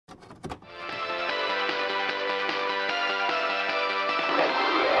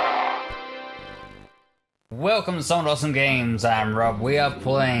welcome to Some Awesome Games. I'm Rob. We are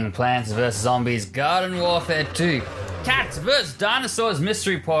playing Plants vs Zombies Garden Warfare 2. Cats vs Dinosaurs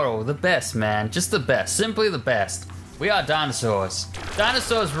Mystery Portal. The best, man. Just the best. Simply the best. We are dinosaurs.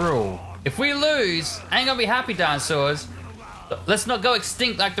 Dinosaurs rule. If we lose, ain't gonna be happy dinosaurs. Let's not go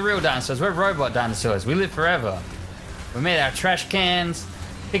extinct like the real dinosaurs. We're robot dinosaurs. We live forever. We made our trash cans,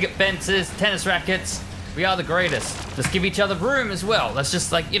 picket fences, tennis rackets. We are the greatest. Let's give each other room as well. Let's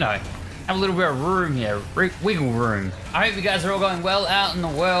just, like, you know, have a little bit of room here. Wiggle room. I hope you guys are all going well out in the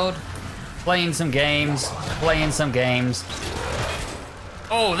world. Playing some games.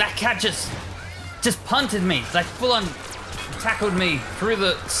 Oh, that cat just punted me. Like, full on tackled me through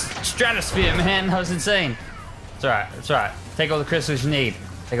the stratosphere, man. That was insane. It's alright, it's alright. Take all the crystals you need.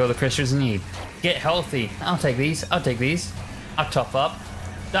 Get healthy. I'll take these. I'll top up.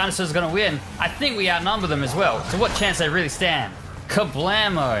 Dinosaurs are gonna win. I think we outnumber them as well. So what chance they really stand?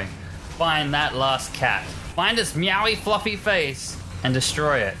 Kablamo! Find that last cat. Find its meowy, fluffy face and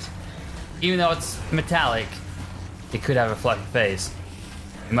destroy it. Even though it's metallic, it could have a fluffy face.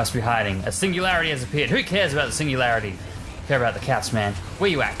 It must be hiding. A singularity has appeared. Who cares about the singularity? Care about the cats, man. Where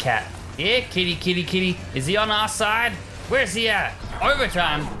you at, cat? Yeah, kitty. Is he on our side? Where's he at?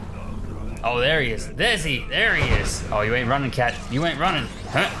 Overtime. Oh, there he is. There he is. Oh, you ain't running, cat. You ain't running.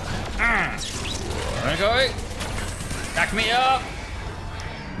 Huh? Wanna go? Back me up.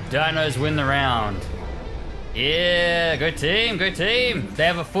 Dinos win the round. Yeah, go team. They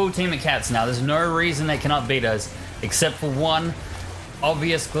have a full team of cats now. There's no reason they cannot beat us, except for one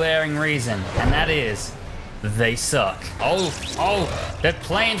obvious glaring reason, and that is they suck. Oh, they're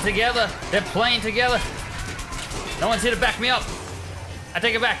playing together. No one's here to back me up. I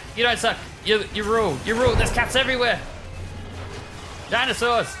take it back. You don't suck. You rule. There's cats everywhere.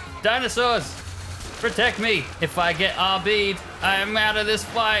 Dinosaurs. Protect me. If I get RB'd, I am out of this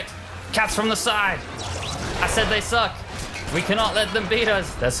fight. Cats from the side. I said they suck. We cannot let them beat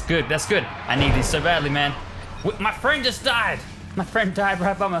us. That's good. I need these so badly, man. My friend just died. My friend died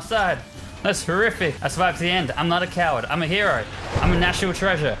right by my side. That's horrific. I survived to the end. I'm not a coward. I'm a hero. I'm a national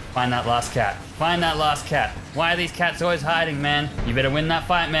treasure. Find that last cat. Why are these cats always hiding, man? You better win that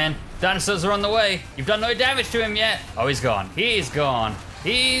fight, man. Dinosaurs are on the way. You've done no damage to him yet. Oh, he's gone. He's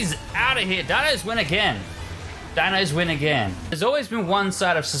out of here. Dinos win again. There's always been one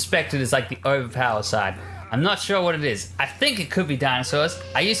side I've suspected is like the overpowered side. I'm not sure what it is. I think it could be dinosaurs.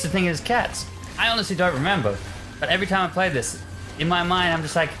 I used to think it was cats. I honestly don't remember. But every time I play this, in my mind, I'm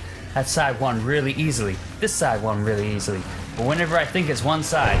just like, that side won really easily. This side won really easily. But whenever I think it's one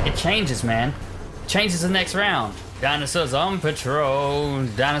side, it changes, man. It changes the next round. Dinosaurs on patrol.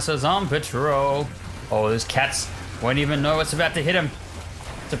 Oh, those cats won't even know what's about to hit them.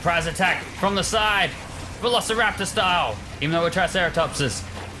 Surprise attack from the side. Velociraptor style. Even though we're Triceratopses.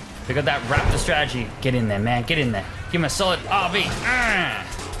 We got that raptor strategy. Get in there, man. Give him a solid RB.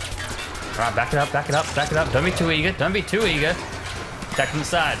 Alright, back it up. Don't be too eager. Attack from the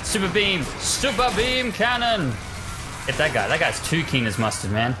side. Super beam cannon. Hit that guy. That guy's too keen as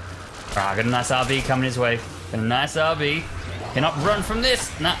mustard, man. Alright, got a nice RB coming his way. Cannot run from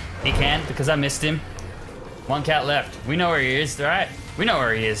this. Nah, he can because I missed him. One cat left. We know where he is, right?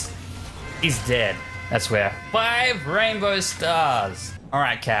 He's dead. That's where. 5 rainbow stars.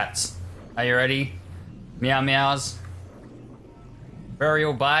 Alright, cats. Are you ready? Meows.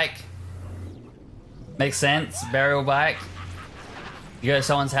 Burial bike. Makes sense. Burial bike. You go to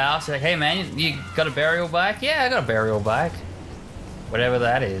someone's house, you're like, hey man, you got a burial bike? Yeah, I got a burial bike. Whatever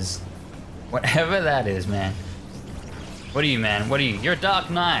that is, man. What are you, man? You're a Dark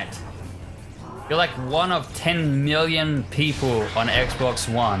Knight. You're like one of 10 million people on Xbox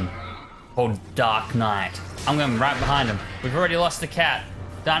One called Dark Knight. I'm going right behind him. We've already lost the cat.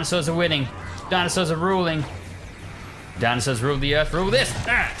 Dinosaurs are winning. Dinosaurs are ruling. Dinosaurs rule the earth. Rule this.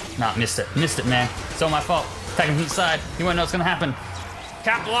 Nah, missed it, man. It's all my fault. Attack him from the side. He won't know what's gonna happen.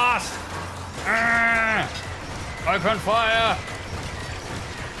 Cat blast. Open fire.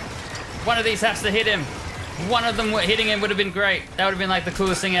 One of these has to hit him. One of them hitting him would have been great. That would have been like the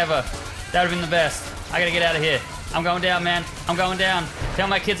coolest thing ever. That would have been the best. I gotta get out of here. I'm going down, man. Tell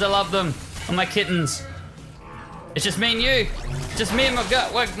my kids I love them. And my kittens. It's just me and you. Just me and my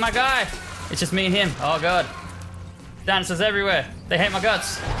guy. It's just me and him. Oh god. Dinosaurs everywhere. They hate my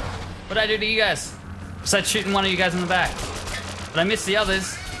guts. What'd I do to you guys? Besides shooting one of you guys in the back. But I missed the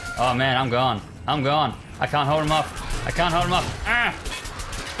others. Oh man, I'm gone. I can't hold him off.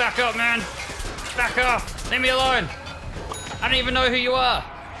 Back up, man. Back off. Leave me alone. I don't even know who you are.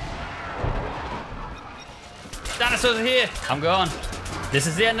 Dinosaurs are here. I'm gone. This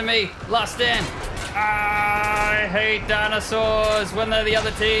is the end of me. Last stand. I hate dinosaurs when they're the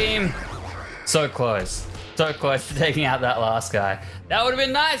other team. So close. so close to taking out that last guy. That would have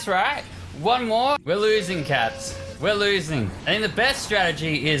been nice, right? One more. We're losing, cats. We're losing. I think the best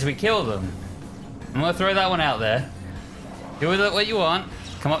strategy is we kill them. I'm gonna throw that one out there. Do with it what you want.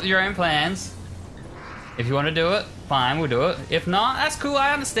 Come up with your own plans. If you want to do it, fine, we'll do it. If not, that's cool,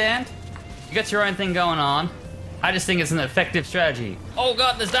 I understand. You got your own thing going on. I just think it's an effective strategy. Oh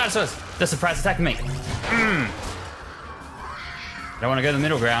god, there's dinosaurs! They're surprise attacking me. Don't want to go to the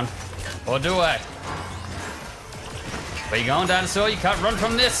middle ground. Or do I? Where you going, dinosaur? You can't run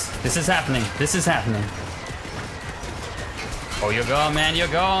from this. This is happening. This is happening. Oh, you're gone, man. You're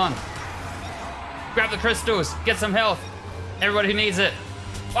gone. Grab the crystals. Get some health. Everybody who needs it.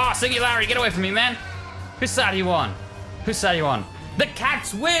 Oh, Singularity, get away from me, man. Whose side are you on? Whose side are you on? The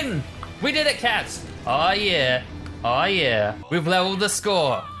cats win! We did it, cats. Oh, yeah. Oh, yeah. We've leveled the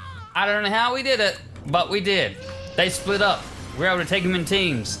score. I don't know how we did it, but we did. They split up. We were able to take them in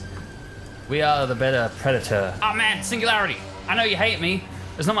teams. We are the better predator. Oh, man, Singularity. I know you hate me.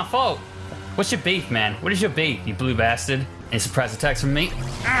 It's not my fault. What's your beef, man? What is your beef, you blue bastard? Any surprise attacks from me?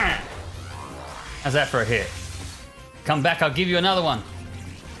 How's that for a hit? Come back, I'll give you another one.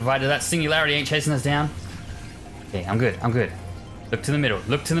 Provided that Singularity ain't chasing us down. Okay, I'm good, I'm good. Look to the middle,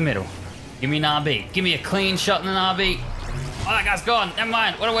 look to the middle. Give me an RB. Give me a clean shot and an RB. Oh, that guy's gone. Never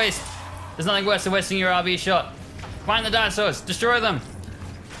mind, what a waste. There's nothing worse than wasting your RB shot. Find the dinosaurs, destroy them.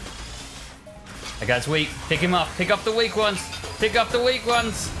 That guy's weak. Pick him up, pick up the weak ones. Pick up the weak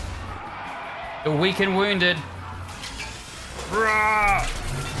ones. The weak and wounded.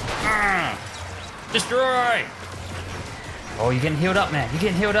 Destroy! Oh, you're getting healed up, man. You're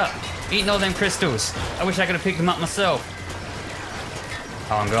getting healed up. Eating all them crystals. I wish I could have picked them up myself.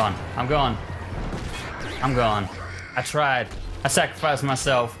 Oh, I'm gone. I'm gone. I'm gone. I tried. I sacrificed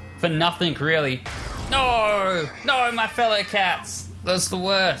myself for nothing, really. No! No, my fellow cats. That's the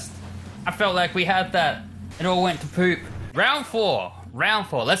worst. I felt like we had that. It all went to poop. Round 4. Round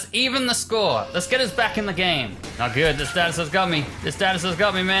 4. Let's even the score. Let's get us back in the game. Not good. This dinosaur's got me. This dinosaur's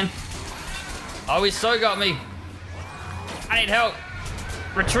got me, man. Oh, he's so got me. I need help.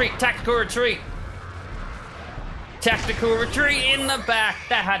 Retreat. Tactical retreat. Tactical retreat in the back.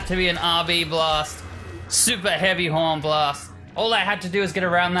 That had to be an RB blast. Super heavy horn blast. All I had to do is get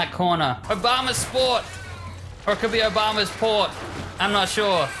around that corner. Obama's sport. Or it could be Obama's port. I'm not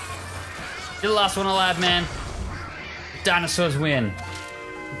sure. You're the last one alive, man. Dinosaurs win.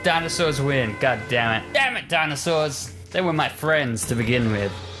 Dinosaurs win. God damn it. Damn it, dinosaurs. They were my friends to begin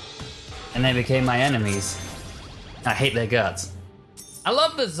with. And they became my enemies. I hate their guts. I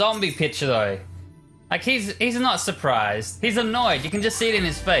love the zombie picture though. Like he's not surprised. He's annoyed. You can just see it in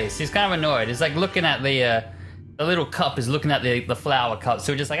his face. He's kind of annoyed. He's like looking at the little cup is looking at the flower cup.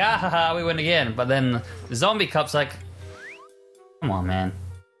 So we're just like, ah ha ha, we win again. But then the zombie cup's like, come on, man.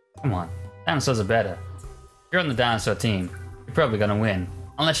 Come on. Dinosaurs are better. You're on the dinosaur team. You're probably gonna win.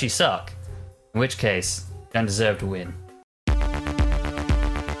 Unless you suck. In which case, you don't deserve to win.